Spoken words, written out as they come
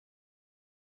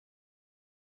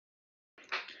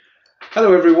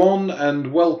Hello, everyone,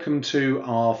 and welcome to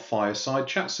our fireside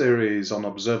chat series on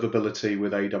observability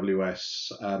with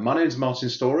AWS. My name is Martyn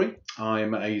Storey.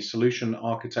 I'm a solution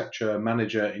architecture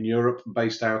manager in Europe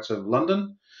based out of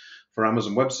London for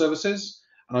Amazon Web Services.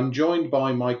 And I'm joined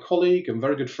by my colleague and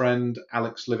very good friend,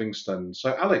 Alex Livingstone.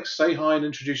 So, Alex, say hi and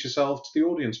introduce yourself to the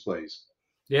audience, please.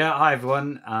 Yeah, hi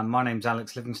everyone. My name's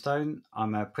Alex Livingstone.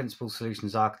 I'm a principal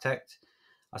solutions architect.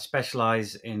 I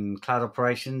specialize in cloud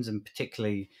operations and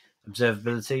particularly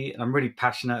observability. And I'm really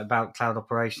passionate about cloud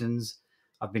operations.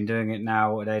 I've been doing it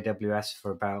now at AWS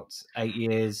for about 8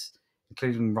 years,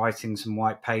 including writing some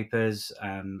white papers,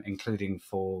 including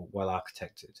for Well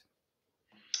Architected.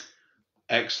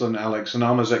 Excellent, Alex. And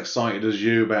I'm as excited as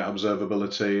you about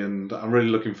observability, and I'm really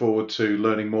looking forward to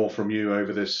learning more from you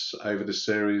over this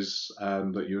series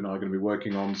that you and I are going to be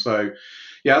working on. So,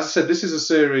 yeah, as I said, this is a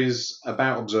series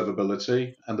about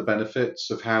observability and the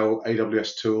benefits of how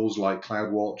AWS tools like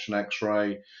CloudWatch and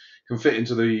X-Ray can fit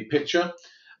into the picture.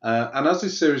 And as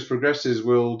this series progresses,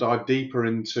 we'll dive deeper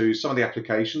into some of the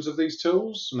applications of these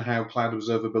tools and how cloud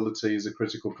observability is a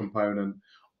critical component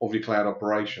of your cloud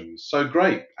operations. So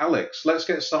great, Alex, let's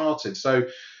get started. So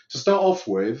to start off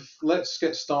with, let's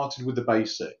get started with the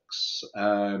basics.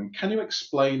 Can you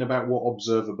explain about what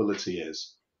observability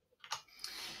is?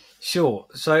 Sure.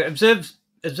 So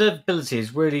observability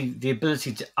is really the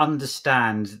ability to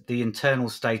understand the internal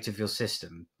state of your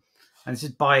system. And this is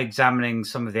by examining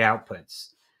some of the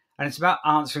outputs. And it's about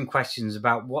answering questions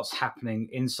about what's happening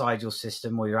inside your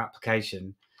system or your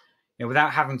application,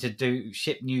 without having to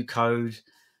ship new code.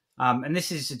 And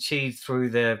this is achieved through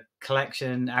the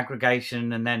collection,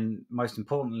 aggregation, and then most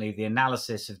importantly, the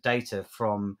analysis of data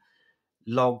from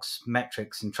logs,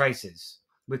 metrics, and traces.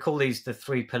 We call these the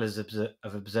three pillars of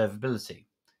observability.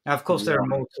 Now, of course, there are Right.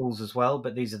 more tools as well,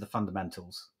 but these are the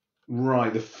fundamentals.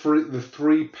 Right, the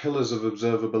three pillars of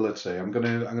observability. I'm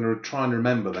gonna try and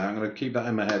remember that. I'm gonna keep that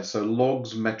in my head. So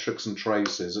logs, metrics, and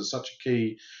traces are such a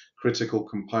key critical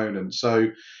component. So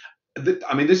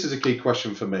I mean, this is a key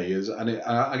question for me,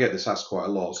 I get this asked quite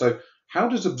a lot. So, how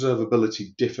does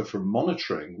observability differ from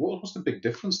monitoring? What's the big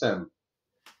difference then?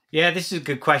 Yeah, this is a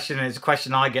good question. And it's a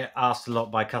question I get asked a lot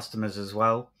by customers as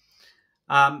well.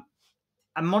 Um,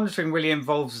 and monitoring really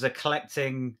involves the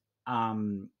collecting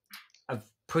of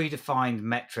predefined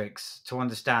metrics to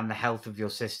understand the health of your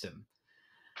system.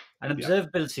 And Yeah.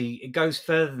 observability, it goes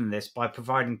further than this by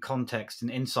providing context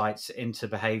and insights into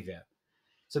behavior.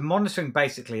 So monitoring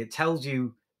basically it tells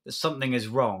you that something is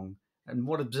wrong. And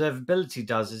what observability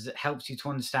does is it helps you to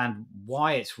understand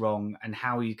why it's wrong and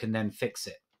how you can then fix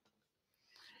it.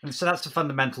 And so that's the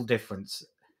fundamental difference.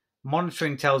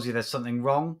 Monitoring tells you there's something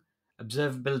wrong.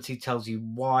 Observability tells you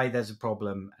why there's a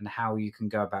problem and how you can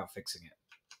go about fixing it.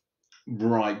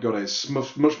 Right, got it. It's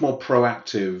much more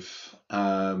proactive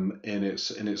in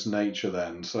its nature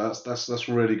then. So that's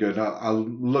really good.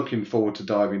 I'm looking forward to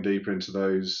diving deeper into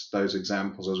those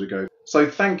examples as we go. So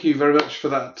thank you very much for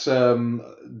that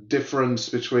difference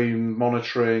between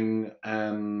monitoring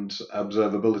and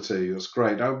observability. That's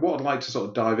great. Now, what I'd like to sort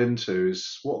of dive into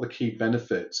is what are the key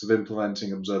benefits of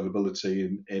implementing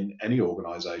observability in any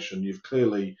organization. You've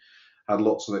clearly had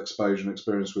lots of exposure and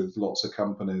experience with lots of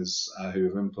companies who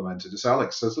have implemented it. So,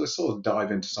 Alex, so let's sort of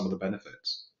dive into some of the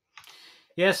benefits.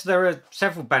 Yes, there are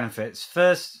several benefits.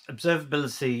 First,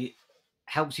 observability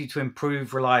helps you to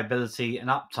improve reliability and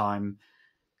uptime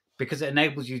because it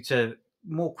enables you to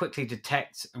more quickly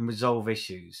detect and resolve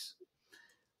issues.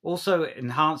 Also, it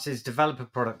enhances developer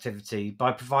productivity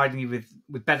by providing you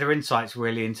with better insights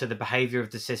really into the behavior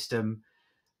of the system,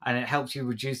 and it helps you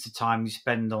reduce the time you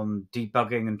spend on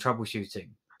debugging and troubleshooting.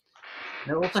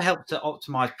 And it also helps to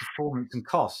optimize performance and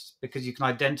costs because you can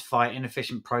identify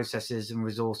inefficient processes and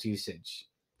resource usage.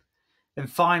 Then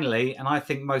finally, and I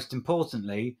think most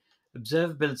importantly,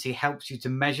 observability helps you to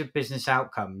measure business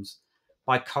outcomes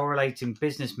by correlating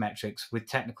business metrics with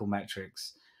technical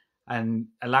metrics and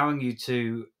allowing you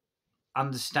to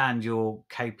understand your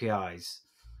KPIs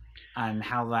and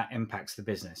how that impacts the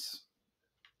business.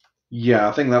 Yeah,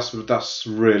 I think that's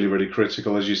really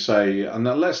critical, as you say. And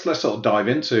then let's sort of dive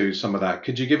into some of that.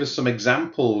 Could you give us some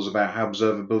examples about how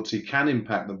observability can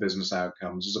impact the business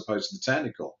outcomes as opposed to the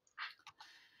technical?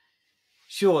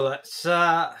 Sure. Let's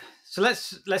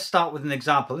start with an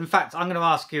example. In fact, I'm going to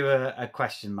ask you a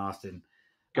question, Martin.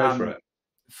 Go for Um, it.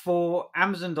 for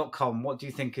Amazon.com, what do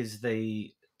you think is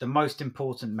the most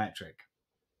important metric?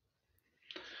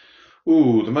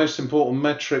 Ooh, the most important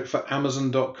metric for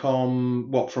Amazon.com,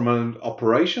 what, from an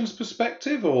operations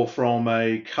perspective or from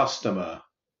a customer?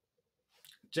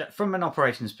 From an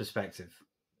operations perspective?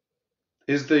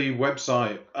 Is the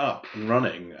website up and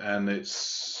running and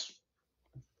it's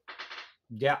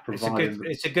Yeah, providing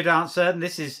it's a good answer, and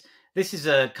this is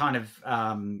a kind of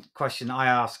question I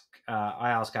ask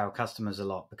our customers a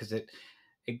lot because it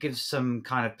gives some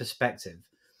kind of perspective.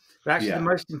 But actually, yeah, the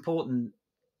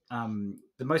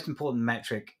most important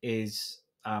metric is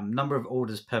number of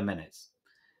orders per minute,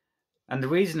 and the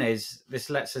reason is this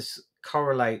lets us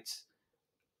correlate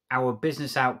our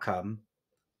business outcome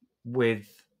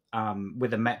with a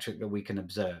metric that we can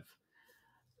observe.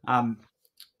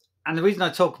 And the reason I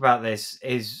talk about this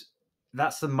is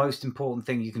that's the most important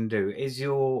thing you can do. Is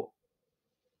your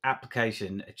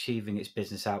application achieving its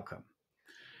business outcome?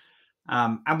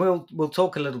 And we'll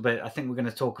talk a little bit. I think we're going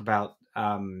to talk about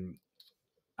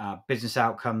business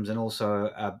outcomes and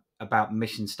also about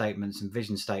mission statements and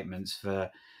vision statements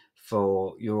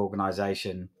for your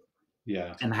organization.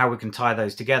 yeah, And how we can tie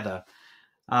those together.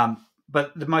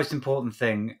 But the most important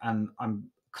thing, and I'm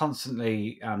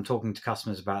constantly talking to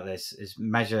customers about this, is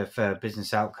measure for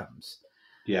business outcomes.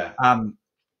 yeah,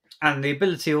 And the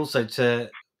ability also to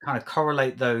kind of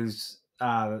correlate those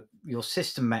your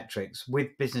system metrics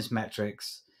with business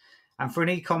metrics. And for an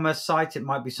e-commerce site, it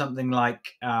might be something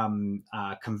like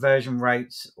conversion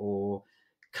rates or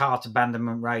cart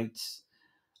abandonment rates.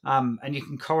 And you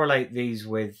can correlate these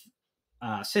with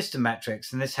system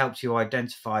metrics, and this helps you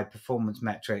identify performance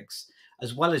metrics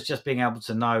as well as just being able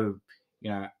to know,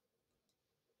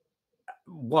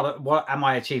 what am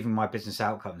I achieving my business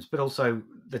outcomes, but also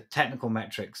the technical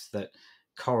metrics that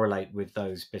correlate with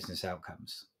those business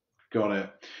outcomes. got it.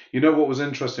 You know what was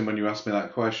interesting when you asked me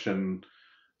that question?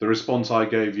 The response I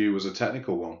gave you was a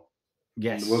technical one.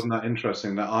 Yes. Wasn't that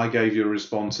interesting that I gave you a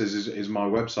response is my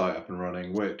website up and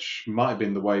running, which might have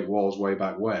been the way it was way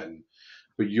back when,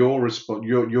 but your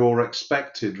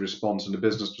expected response in the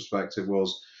business perspective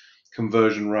was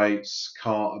conversion rates,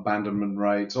 cart abandonment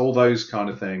rates, all those kind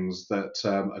of things that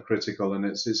are critical, and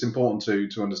it's important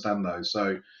to understand those.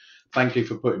 So thank you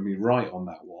for putting me right on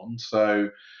that one. So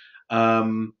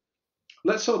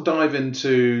let's sort of dive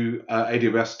into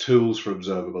AWS tools for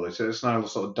observability. Let's now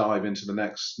sort of dive into the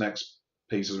next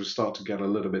piece as we start to get a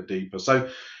little bit deeper. So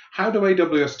how do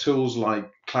AWS tools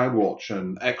like CloudWatch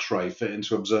and X-Ray fit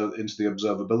into the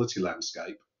observability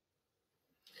landscape?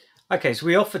 Okay, so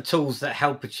we offer tools that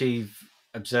help achieve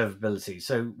observability.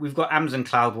 So we've got Amazon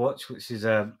CloudWatch, which is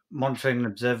a monitoring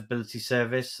and observability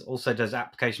service, also does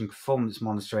application performance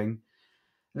monitoring,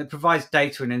 and it provides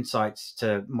data and insights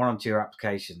to monitor your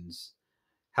applications,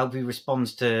 help you respond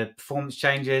to performance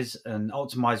changes, and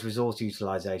optimize resource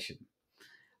utilization.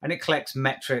 And it collects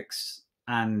metrics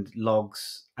and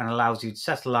logs and allows you to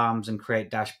set alarms and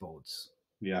create dashboards.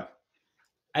 Yeah.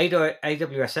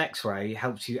 AWS X-Ray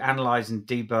helps you analyze and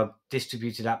debug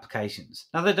distributed applications.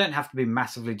 Now, they don't have to be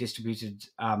massively distributed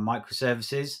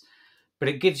microservices, but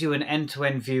it gives you an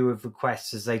end-to-end view of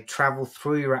requests as they travel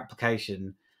through your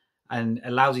application and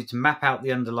allows you to map out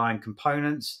the underlying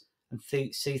components and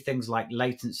see things like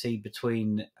latency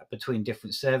between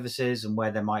different services and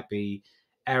where there might be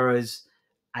errors.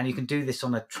 And you can do this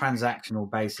on a transactional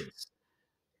basis.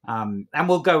 And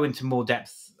we'll go into more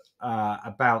depth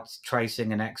about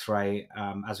tracing and X-ray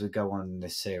as we go on in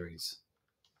this series.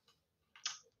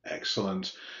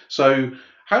 Excellent. So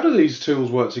how do these tools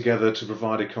work together to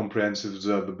provide a comprehensive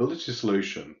observability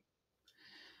solution?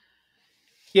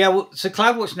 Yeah, well, so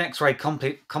CloudWatch and X-Ray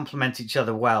complement each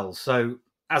other well. So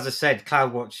as I said,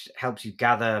 CloudWatch helps you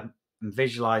gather and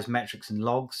visualize metrics and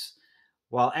logs,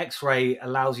 while X-Ray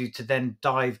allows you to then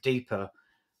dive deeper.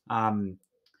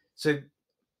 So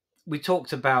we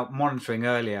talked about monitoring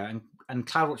earlier, and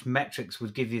CloudWatch metrics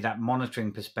would give you that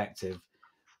monitoring perspective,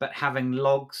 but having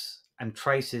logs and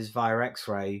traces via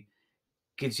X-Ray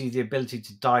gives you the ability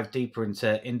to dive deeper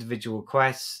into individual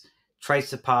requests,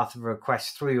 trace the path of a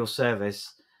request through your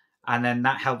service, and then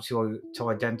that helps you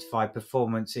to identify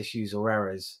performance issues or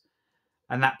errors.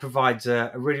 And that provides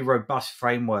a really robust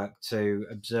framework to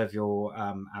observe your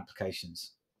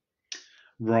applications.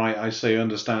 Right, I see,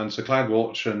 understand. So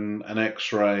CloudWatch and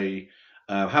X-Ray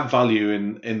have value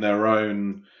in their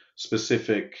own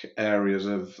specific areas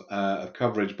of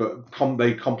coverage, but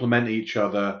they complement each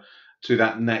other to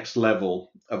that next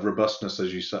level of robustness,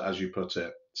 as you put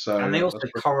it. And they So also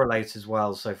correlate as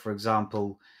well. So, for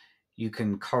example, you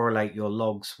can correlate your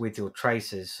logs with your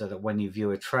traces so that when you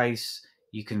view a trace,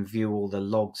 you can view all the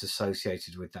logs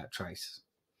associated with that trace.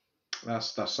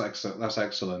 that's excellent. That's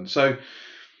excellent. So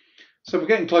we're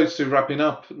getting close to wrapping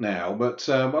up now, but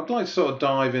I'd like to sort of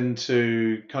dive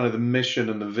into kind of the mission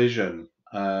and the vision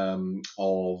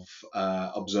of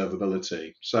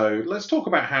observability. So let's talk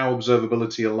about how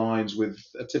observability aligns with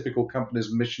a typical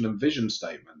company's mission and vision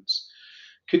statements.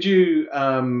 Could you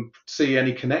see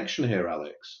any connection here,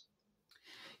 Alex?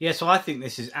 Yeah, so I think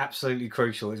this is absolutely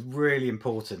crucial. It's really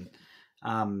important.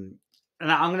 And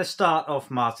I'm going to start off,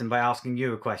 Martyn, by asking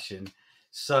you a question.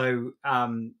 So,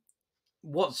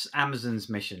 what's Amazon's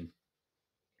mission?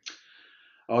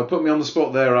 Oh, put me on the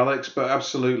spot there, Alex, but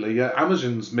absolutely. Yeah,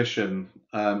 Amazon's mission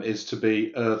is to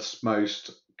be Earth's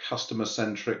most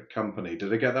customer-centric company.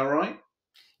 Did I get that right?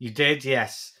 You did,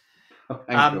 yes.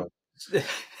 Thank God.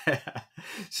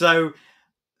 So,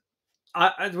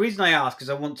 the reason I ask is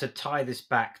I want to tie this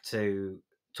back to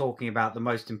talking about the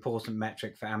most important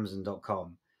metric for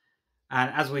Amazon.com.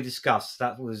 And as we discussed,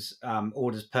 that was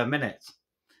orders per minute.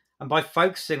 And by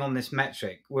focusing on this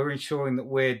metric, we're ensuring that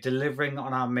we're delivering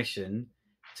on our mission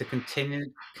to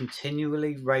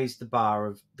continually raise the bar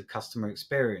of the customer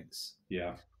experience.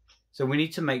 Yeah. So we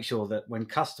need to make sure that when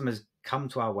customers come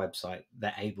to our website,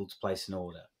 they're able to place an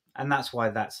order. And that's why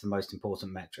that's the most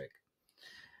important metric.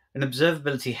 And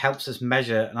observability helps us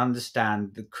measure and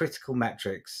understand the critical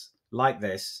metrics like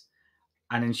this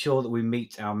and ensure that we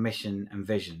meet our mission and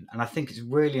vision. And I think it's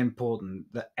really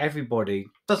important that everybody,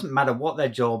 doesn't matter what their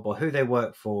job or who they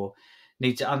work for,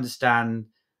 need to understand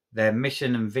their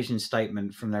mission and vision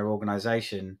statement from their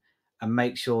organization and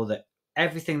make sure that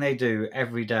everything they do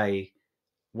every day,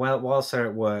 whilst they're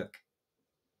at work,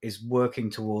 is working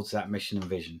towards that mission and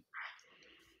vision.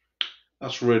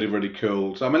 That's really, really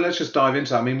cool. So, I mean, let's just dive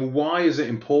into that. I mean, why is it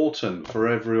important for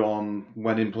everyone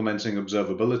when implementing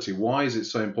observability? Why is it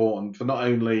so important for not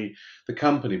only the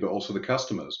company, but also the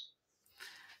customers?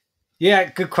 Yeah,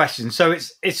 good question. So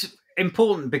it's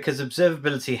important because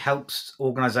observability helps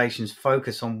organizations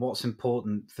focus on what's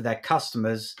important for their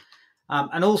customers,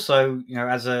 and also,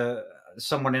 as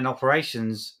someone in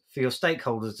operations, for your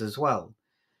stakeholders as well.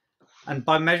 And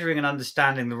by measuring and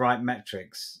understanding the right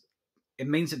metrics, it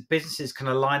means that businesses can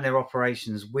align their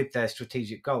operations with their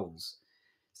strategic goals.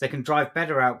 So they can drive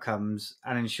better outcomes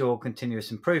and ensure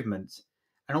continuous improvement,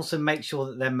 and also make sure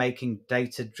that they're making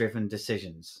data-driven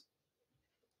decisions.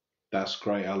 That's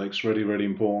great, Alex. Really, really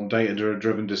important.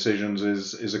 Data-driven decisions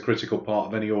is a critical part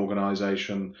of any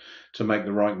organization to make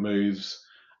the right moves.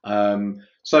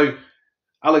 So,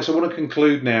 Alex, I want to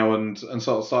conclude now and sort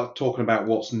of start talking about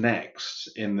what's next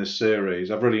in this series.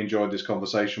 I've really enjoyed this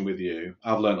conversation with you.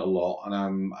 I've learned a lot, and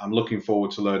I'm looking forward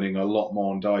to learning a lot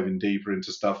more and diving deeper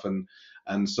into stuff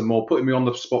and some more putting me on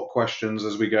the spot questions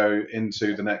as we go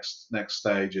into the next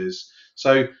stages.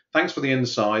 So, thanks for the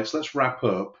insights. Let's wrap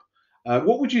up.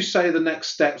 What would you say are the next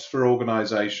steps for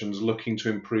organizations looking to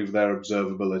improve their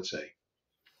observability?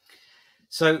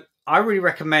 So I really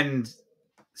recommend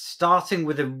starting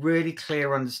with a really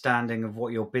clear understanding of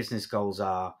what your business goals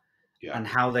are Yeah. and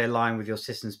how they align with your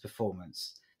system's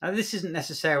performance. Now, this isn't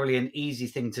necessarily an easy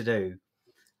thing to do,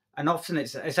 and often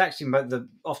it's actually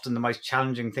often the most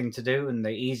challenging thing to do, and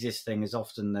the easiest thing is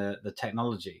often the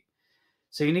technology.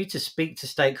 So you need to speak to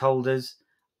stakeholders,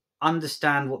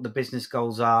 understand what the business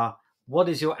goals are. What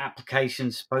is your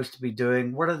application supposed to be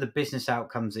doing? What are the business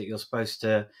outcomes that you're supposed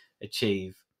to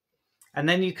achieve? And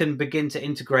then you can begin to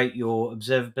integrate your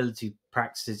observability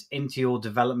practices into your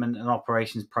development and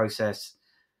operations process,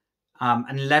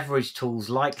 and leverage tools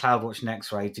like CloudWatch and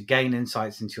X-Ray to gain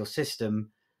insights into your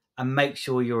system and make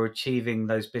sure you're achieving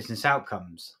those business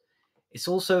outcomes. It's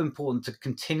also important to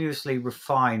continuously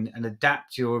refine and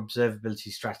adapt your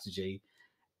observability strategy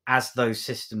as those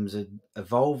systems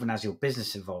evolve and as your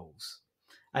business evolves.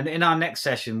 And in our next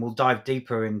session, we'll dive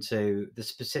deeper into the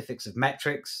specifics of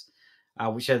metrics,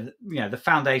 which are the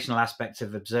foundational aspects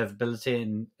of observability,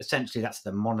 and essentially that's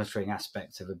the monitoring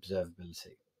aspect of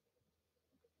observability.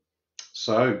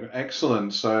 So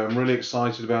excellent. So I'm really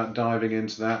excited about diving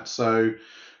into that. So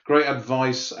great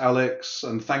advice, Alex,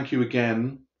 and thank you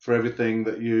again for everything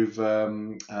that you've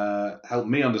helped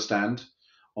me understand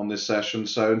on this session.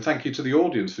 So, and thank you to the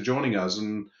audience for joining us.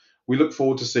 And we look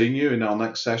forward to seeing you in our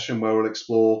next session where we'll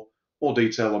explore more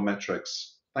detail on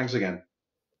metrics. Thanks again.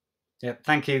 Yep.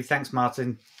 Thank you. Thanks,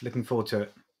 Martyn. Looking forward to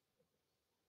it.